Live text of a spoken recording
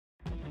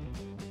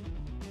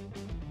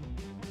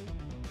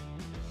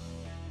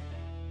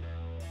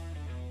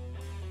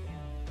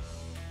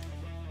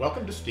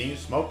Welcome to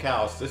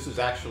SteenSmokeHouse. This is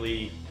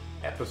actually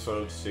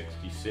episode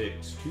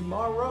 66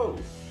 tomorrow.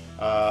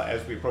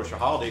 As we approach the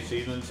holiday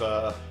seasons,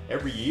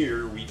 every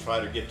year we try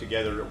to get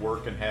together at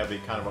work and have a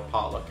kind of a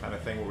potluck kind of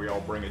thing where we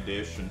all bring a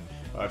dish and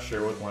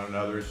share with one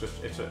another.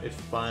 It's a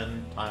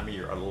fun time of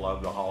year. I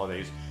love the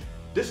holidays.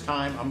 This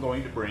time I'm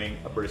going to bring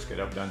a brisket.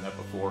 I've done that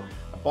before.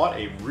 I bought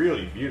a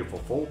really beautiful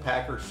full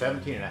packer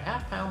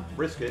 17.5-pound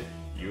brisket,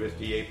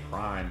 USDA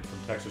Prime from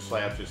Texas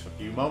Slabs just a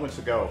few moments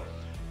ago.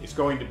 It's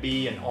going to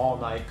be an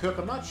all-night cook.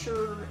 I'm not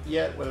sure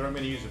yet whether I'm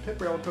going to use a pit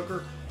barrel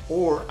cooker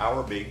or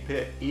our big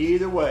pit.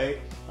 Either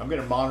way, I'm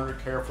going to monitor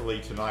carefully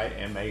tonight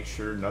and make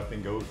sure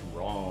nothing goes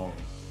wrong.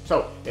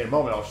 So in a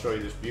moment I'll show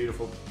you this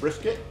beautiful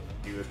brisket,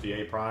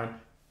 USDA Prime.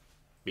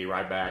 Be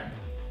right back.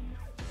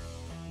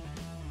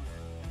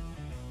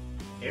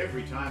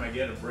 Every time I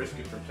get a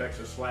brisket from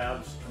Texas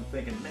Slabs, I'm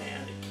thinking,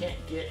 man, it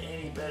can't get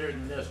any better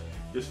than this.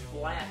 This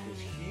flat is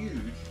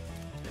huge,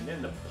 and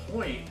then the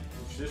point,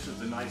 which this is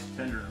the nice,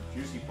 tender,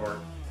 juicy part,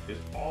 is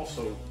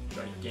also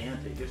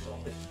gigantic. It's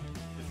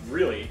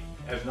really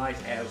as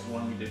nice as the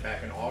one we did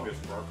back in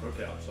August for our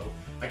cookout. So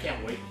I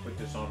can't wait to put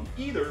this on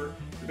either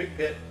the big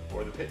pit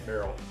or the pit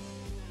barrel.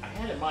 I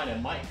had in mind I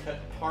might cut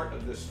part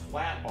of this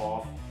flat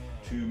off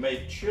to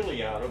make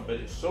chili out of, but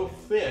it's so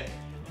thick,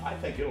 I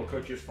think it'll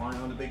cook just fine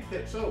on the big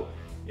pit. So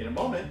in a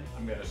moment,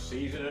 I'm gonna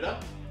season it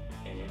up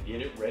and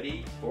get it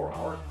ready for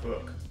our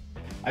cook.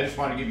 I just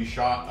want to give you a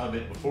shot of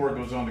it before it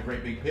goes on the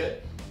great big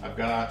pit. I've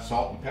got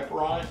salt and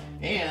pepper on it,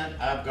 and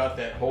I've got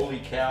that Holy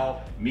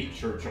Cow meat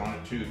church on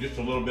it too. Just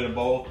a little bit of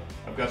both.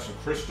 I've got some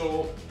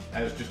crystal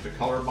as just a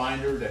color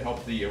binder to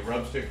help the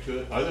rub stick to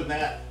it. Other than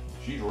that,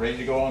 she's ready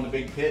to go on the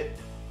big pit.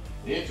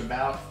 It's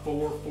about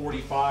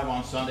 4:45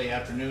 on Sunday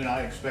afternoon.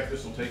 I expect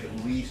this will take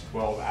at least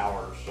 12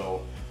 hours.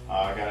 So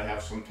I gotta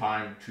have some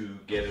time to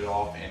get it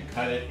off and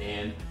cut it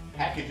and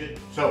package it.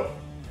 So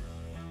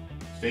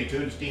stay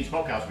tuned to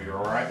SteenSmokeHouse. We'll be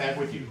right back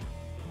with you.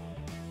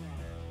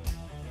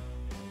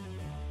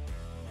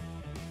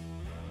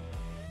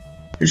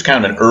 Here's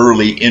kind of an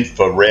early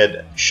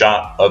infrared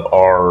shot of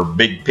our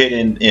big pit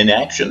in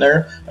action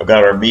there. I've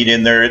got our meat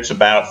in there. It's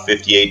about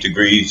 58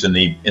 degrees and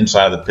the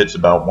inside of the pit's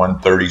about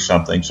 130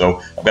 something.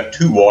 So I've got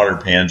 2 water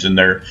pans in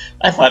there.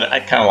 I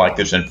kind of like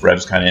this infrared.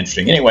 It's kind of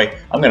interesting. Anyway,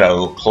 I'm going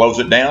to close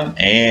it down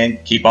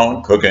and keep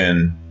on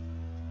cooking.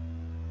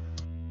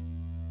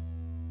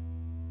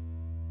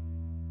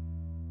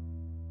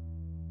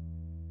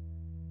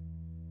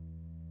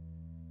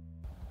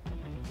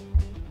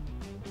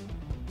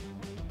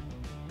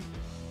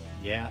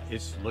 Yeah,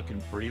 it's looking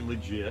pretty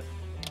legit.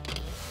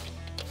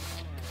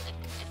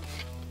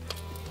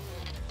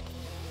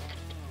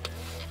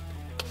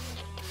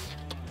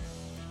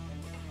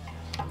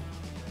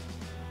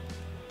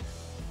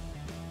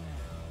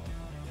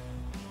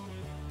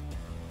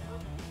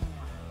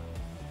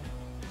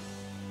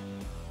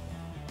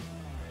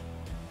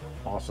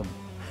 Awesome.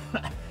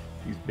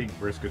 These big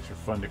briskets are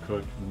fun to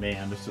cook.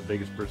 Man, this is the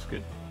biggest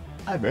brisket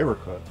I've ever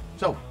cooked.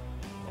 So,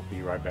 I'll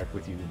be right back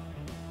with you.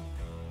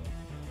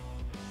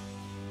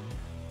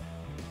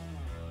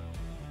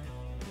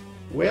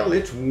 Well,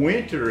 it's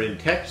winter in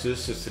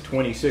Texas. It's the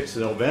 26th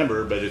of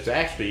November, but it's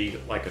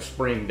actually like a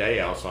spring day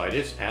outside.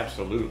 It's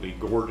absolutely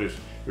gorgeous.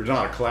 There's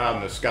not a cloud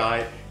in the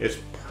sky. It's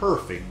a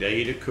perfect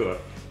day to cook.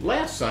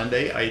 Last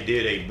Sunday, I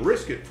did a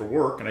brisket for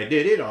work, and I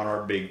did it on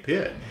our big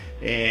pit.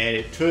 And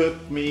it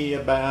took me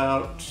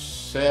about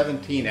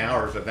 17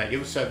 hours, I think. It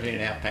was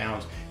 17.5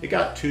 pounds. It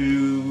got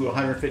to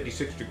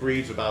 156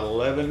 degrees about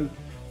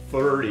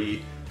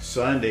 11:30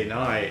 Sunday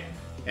night,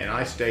 and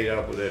I stayed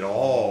up with it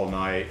all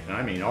night, and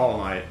I mean all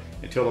night,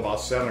 until about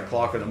 7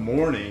 o'clock in the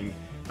morning.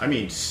 I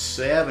mean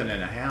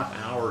 7.5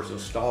 hours of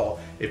stall.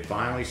 It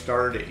finally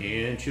started to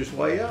inch its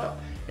way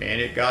up,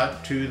 and it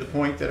got to the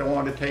point that I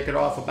wanted to take it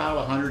off about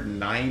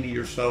 190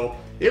 or so.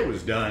 It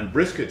was done.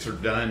 Briskets are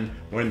done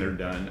when they're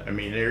done. I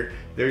mean,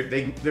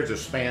 there's a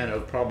span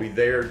of probably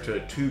there to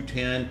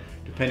 210,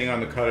 depending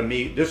on the cut of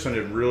meat. This one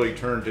had really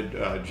turned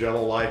to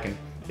jello-like, and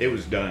it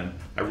was done.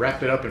 I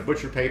wrapped it up in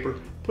butcher paper,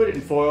 put it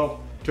in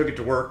foil, took it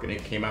to work, and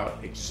it came out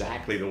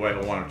exactly the way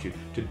I wanted to.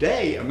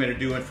 Today, I'm gonna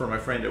do it for my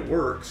friend at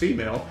work,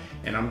 CMill,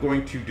 and I'm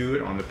going to do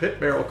it on the pit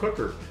barrel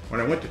cooker.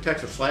 When I went to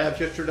Texas Slabs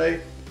yesterday,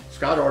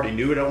 Scott already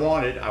knew what I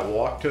wanted. I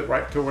walked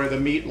right to where the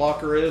meat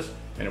locker is,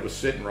 and it was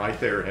sitting right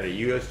there. It had a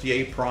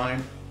USDA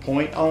Prime,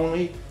 point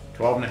only,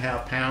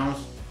 12.5 pounds,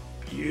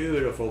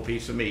 beautiful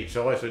piece of meat.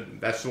 So I said,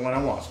 that's the one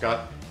I want,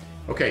 Scott.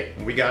 Okay,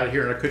 we got it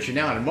here in our kitchen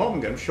now. In a moment,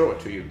 I'm gonna show it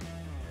to you.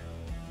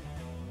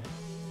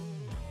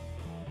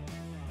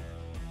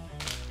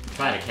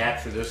 Trying to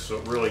capture this so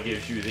it really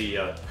gives you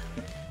the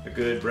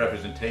good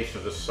representation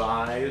of the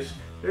size.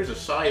 There's a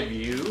side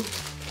view.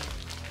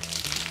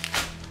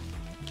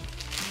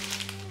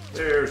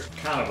 There's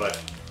kind of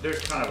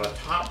a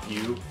top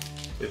view.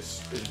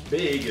 It's as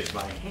big as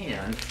my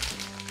hand.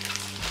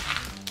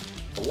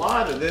 A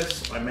lot of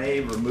this I may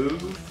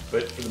remove,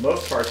 but for the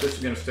most part this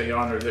is going to stay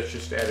on there. That's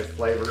just added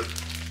flavor.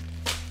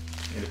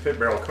 In the pit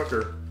barrel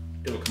cooker,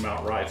 it'll come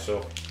out right.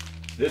 So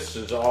this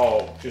is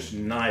all just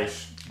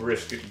nice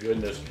brisket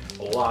goodness.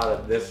 A lot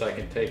of this I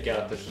can take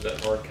out. This is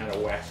that hard kind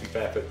of waxy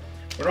fat. But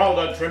when we're all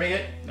done trimming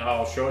it,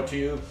 I'll show it to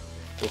you.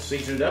 We'll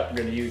season it up. We're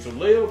going to use a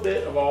little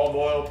bit of olive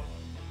oil,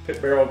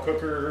 pit barrel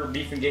cooker,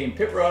 beef and game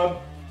pit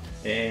rub,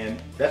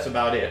 and that's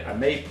about it. I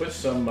may put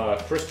some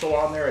crystal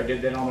on there. I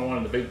did that on the one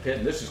in the big pit,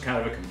 and this is kind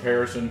of a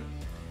comparison,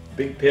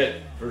 big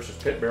pit versus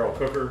pit barrel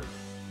cooker,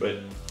 but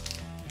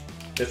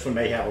this one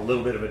may have a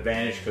little bit of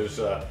advantage because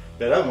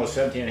that other one was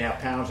 17.5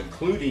 pounds,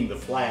 including the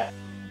flat.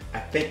 I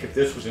think if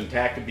this was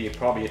intact, it'd be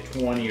probably a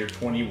 20 or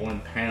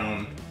 21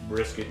 pound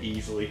brisket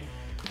easily.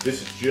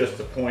 This is just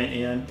the point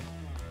in,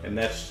 and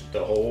that's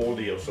the whole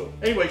deal. So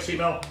anyway,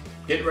 CMill,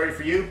 getting ready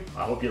for you.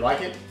 I hope you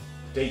like it.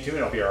 Stay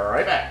tuned, I'll be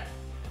right back.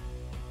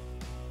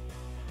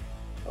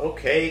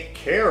 Okay,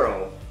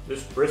 Carol,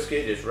 this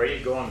brisket is ready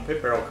to go on the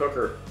pit barrel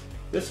cooker.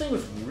 This thing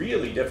was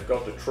really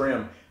difficult to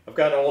trim. I've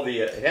got all the,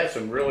 it had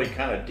some really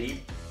kind of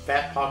deep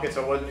fat pockets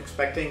I wasn't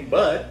expecting,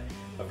 but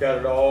I've got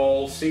it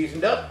all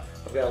seasoned up.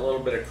 I've got a little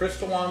bit of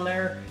crystal on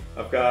there.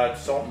 I've got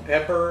salt and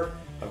pepper.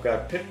 I've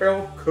got pit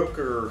barrel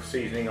cooker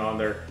seasoning on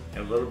there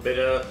and a little bit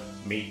of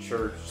meat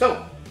church.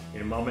 So,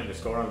 in a moment,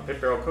 it's going on the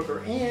pit barrel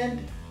cooker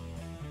and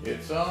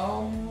it's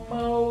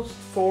almost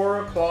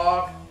 4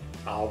 o'clock.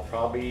 I'll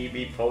probably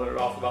be pulling it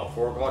off about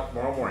 4 o'clock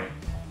tomorrow morning.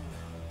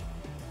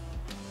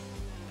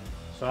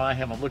 So I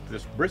haven't looked at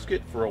this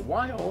brisket for a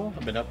while.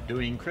 I've been up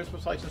doing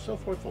Christmas lights and so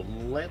forth. Well,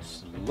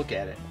 let's look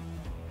at it.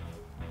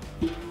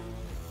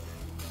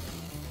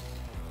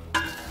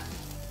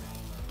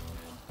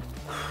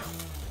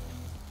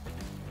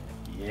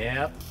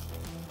 Yep,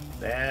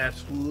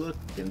 that's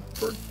looking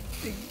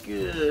pretty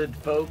good,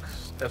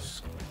 folks.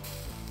 That's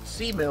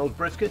CMill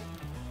brisket.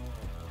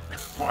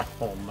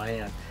 Oh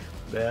man,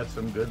 that's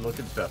some good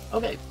looking stuff.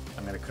 Okay,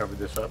 I'm gonna cover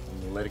this up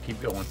and let it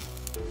keep going.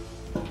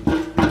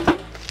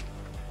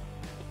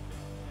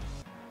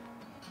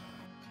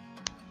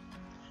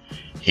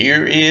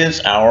 Here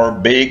is our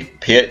big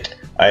pit.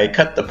 I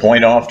cut the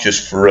point off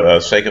just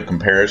for sake of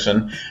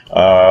comparison.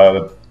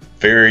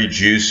 Very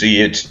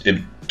juicy. It's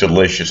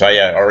delicious. I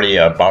already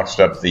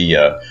boxed up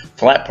the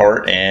flat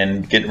part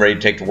and getting ready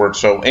to take to work.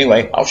 So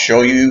anyway, I'll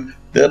show you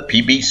the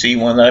PBC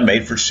one that I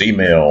made for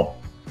CMill.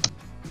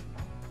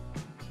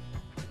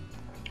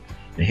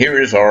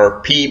 Here is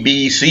our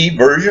PBC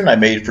version I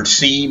made for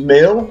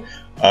CMill.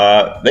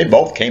 They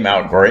both came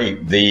out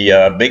great.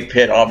 The big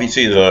pit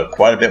obviously is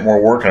quite a bit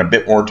more work and a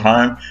bit more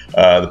time.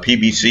 The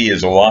PBC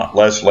is a lot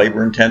less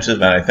labor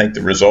intensive, and I think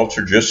the results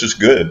are just as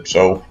good.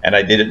 So, and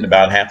I did it in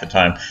about half the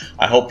time.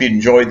 I hope you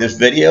enjoyed this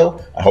video.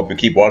 I hope you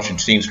keep watching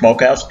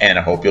SteenSmokeHouse, and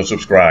I hope you'll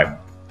subscribe.